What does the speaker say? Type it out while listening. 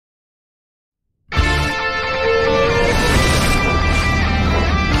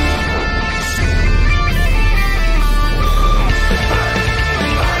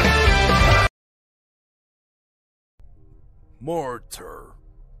Martyr,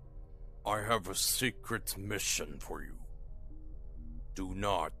 I have a secret mission for you. Do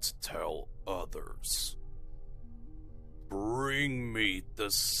not tell others. Bring me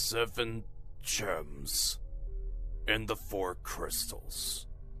the 7 gems and the 4 crystals.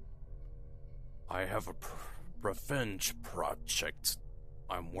 I have a revenge project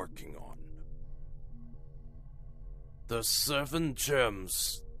I'm working on. The 7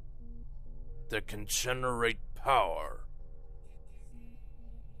 gems that can generate power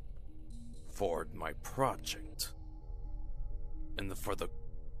for my project, and for the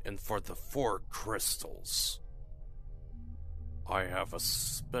 4 crystals, I have a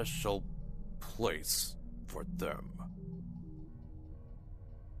special place for them.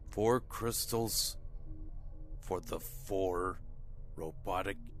 4 crystals for the 4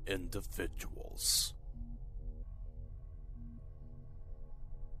 robotic individuals.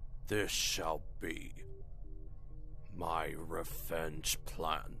 This shall be my revenge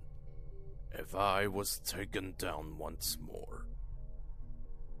plan if I was taken down once more.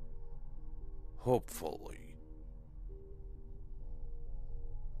 Hopefully,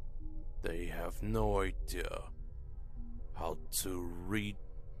 they have no idea how to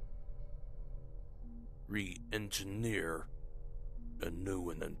re-engineer a new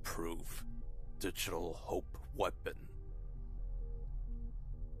and improved digital hope weapon.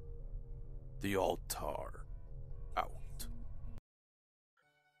 The altar out.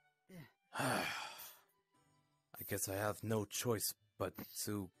 I guess I have no choice but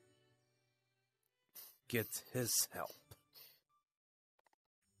to get his help.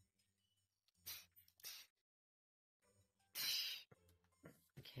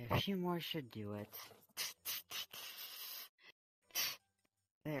 Okay, a few more should do it.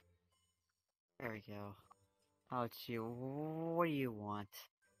 There we go. Oh, it's you. What do you want?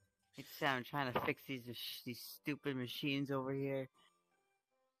 Like I said, I'm trying to fix these stupid machines over here.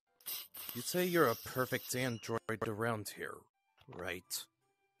 You say you're a perfect android around here, right?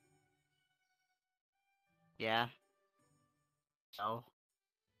 Yeah. So?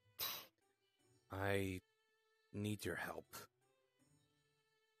 I need your help.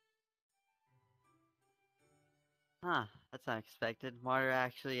 Huh, that's unexpected. Martyr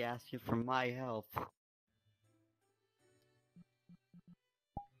actually asked you for my help.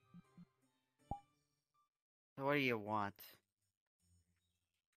 So what do you want?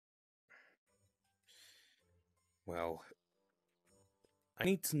 Well, I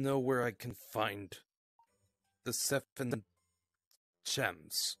need to know where I can find the 7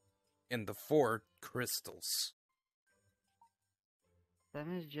 gems and the 4 crystals.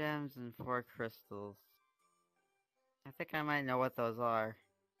 7 gems and 4 crystals. I think I might know what those are.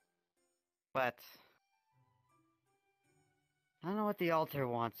 But I don't know what the altar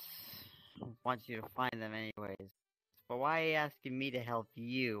wants you to find them anyways. But why are you asking me to help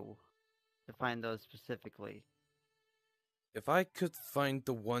you to find those specifically? If I could find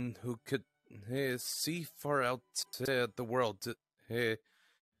the one who could see far out the world,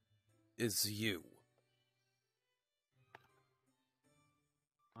 is you.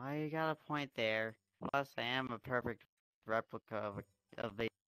 Well, you got a point there. Plus, I am a perfect replica of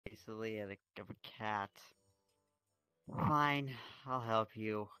basically of a cat. Fine, I'll help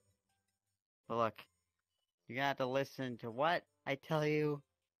you. But look, you're gonna have to listen to what I tell you,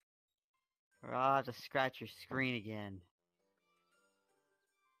 or I'll have to scratch your screen again.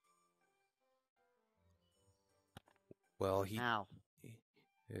 Well,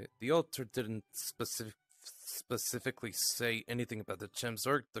 the altar didn't specifically say anything about the gems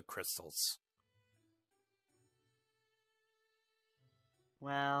or the crystals.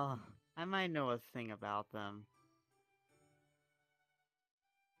 Well, I might know a thing about them.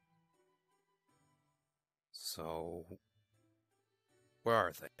 So, where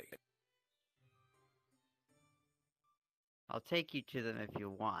are they? I'll take you to them if you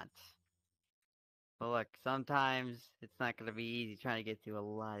want. But look, sometimes it's not gonna be easy trying to get through a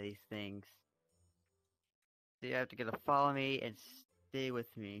lot of these things. So you have to get to follow me and stay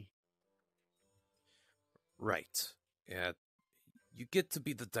with me. Right. Yeah. You get to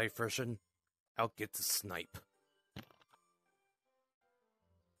be the diversion. I'll get to snipe.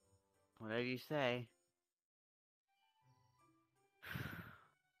 Whatever you say.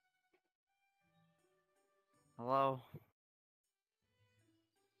 Hello?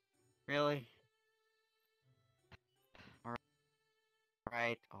 Really?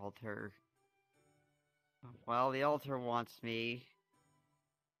 Alright, altar. Well, the altar wants me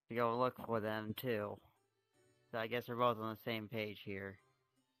to go look for them, too. So I guess we're both on the same page here.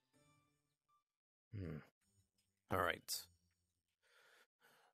 Alright.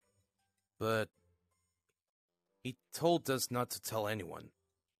 But He told us not to tell anyone.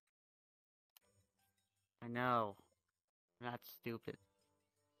 I know. I'm not stupid.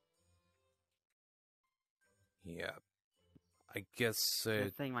 Yeah. I guess,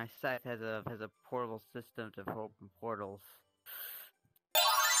 Good thing my site has a portable system to open portals.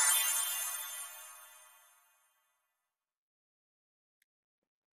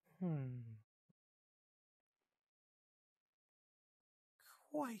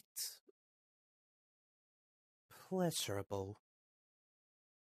 Quite pleasurable.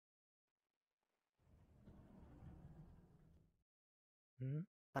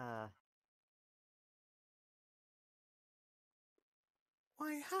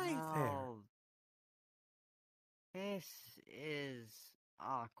 Why, hi there. Well, this is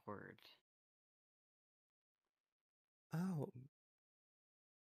awkward. Oh,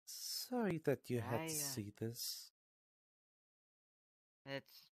 sorry that you had to I, see this.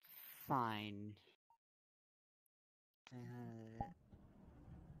 It's fine.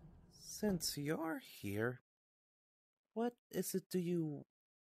 Since you're here, what is it do you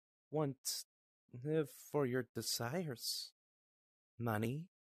want for your desires? Money?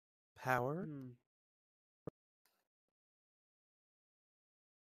 Power?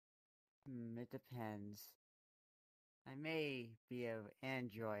 It depends. I may be an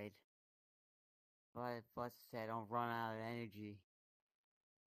android, but let's say I don't run out of energy.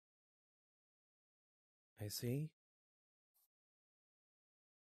 I see.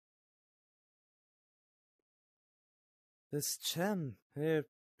 This gem, it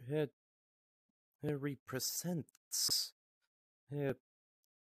represents the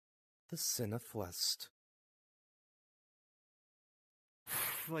sin of lust.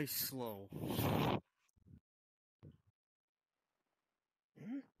 Fly slow.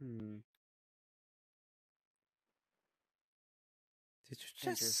 Did you just...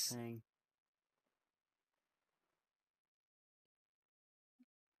 Interesting.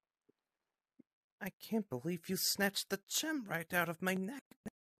 I can't believe you snatched the gem right out of my neck.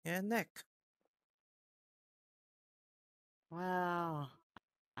 Well,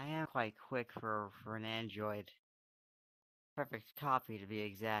 I am quite quick for an android. Perfect copy, to be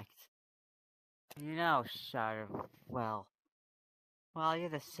exact. You know, Shard, well, you're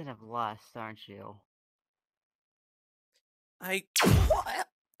the sin of lust, aren't you?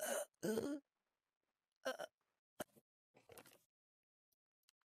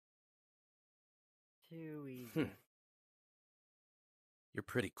 Too easy. You're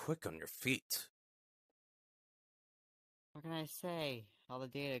pretty quick on your feet. What can I say? All the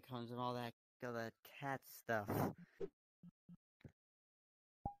data comes from all that cat stuff.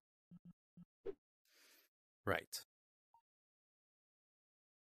 Right.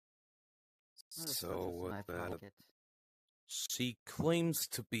 So, she claims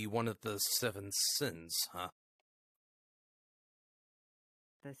to be one of the 7 sins, huh?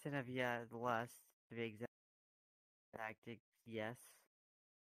 The sin of lust, to be exact, yes.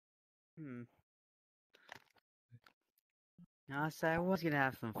 No, so I was gonna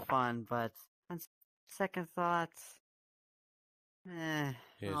have some fun, but on second thoughts,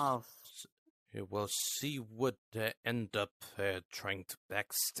 well, she would end up trying to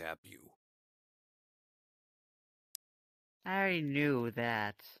backstab you. I already knew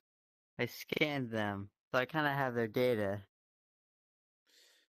that. I scanned them, so I kind of have their data.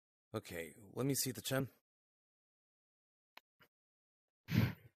 Okay, let me see the gem.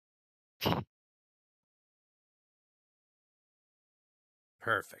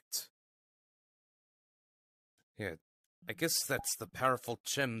 Perfect. Yeah, I guess that's the powerful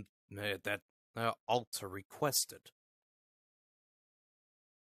gem that Alta requested.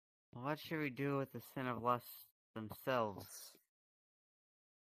 What should we do with the sin of lust themselves?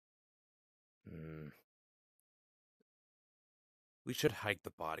 We should hide the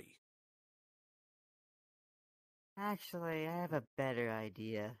body. Actually, I have a better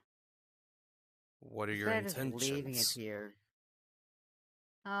idea. What are your intentions? Instead of just leaving it here.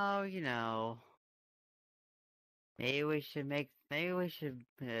 Oh, you know. Maybe we should make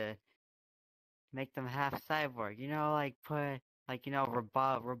them half cyborg. You know, like put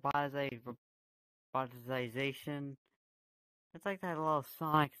robotization. It's like that little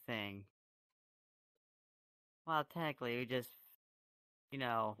Sonic thing. Well, technically, we just,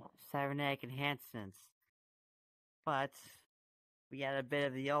 cybernetic enhancements. But we add a bit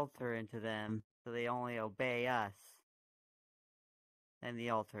of the alter into them, so they only obey us. And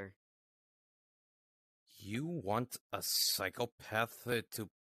the alter. You want a psychopath to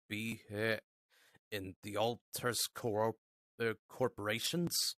be in the Alter's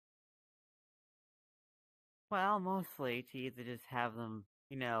corporations? Well, mostly to either just have them,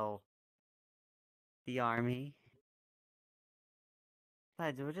 the army,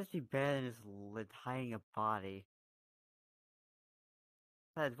 Besides, it would just be better than just hiding a body.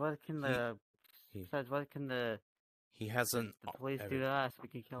 Besides, what can the... he- Besides, what can the He has an... police do to us? We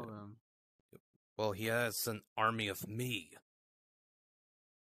can kill them. Well, he has an army of me.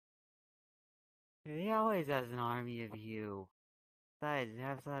 He always has an army of you. Besides, you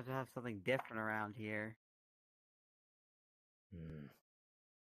have to have something different around here.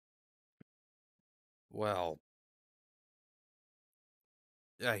 Well,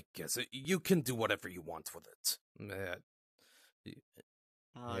 I guess you can do whatever you want with it.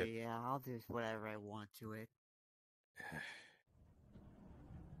 Oh yeah, I'll do whatever I want to it.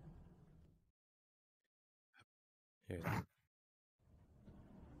 Here,